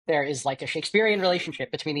there is like a Shakespearean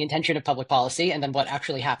relationship between the intention of public policy and then what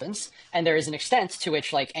actually happens. And there is an extent to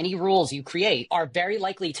which like any rules you create are very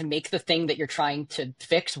likely to make the thing that you're trying to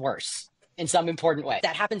fix worse in some important way.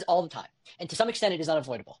 That happens all the time. And to some extent, it is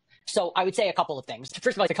unavoidable. So I would say a couple of things.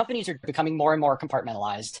 First of all, the companies are becoming more and more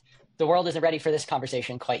compartmentalized. The world isn't ready for this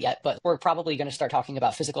conversation quite yet, but we're probably going to start talking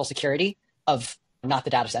about physical security of not the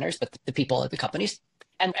data centers, but the people at the companies.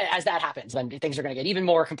 And as that happens, then things are going to get even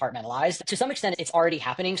more compartmentalized. To some extent, it's already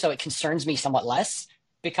happening, so it concerns me somewhat less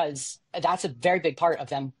because that's a very big part of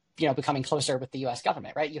them, becoming closer with the U.S.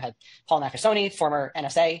 government, right? You had Paul Nakasone, former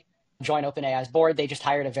NSA, join OpenAI's board. They just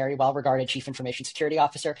hired a very well-regarded chief information security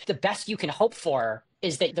officer. The best you can hope for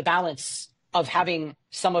is that the balance of having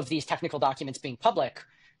some of these technical documents being public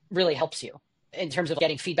really helps you in terms of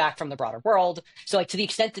getting feedback from the broader world. So like to the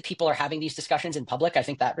extent that people are having these discussions in public, I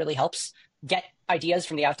think that really helps get ideas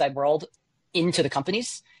from the outside world into the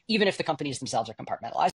companies, even if the companies themselves are compartmentalized.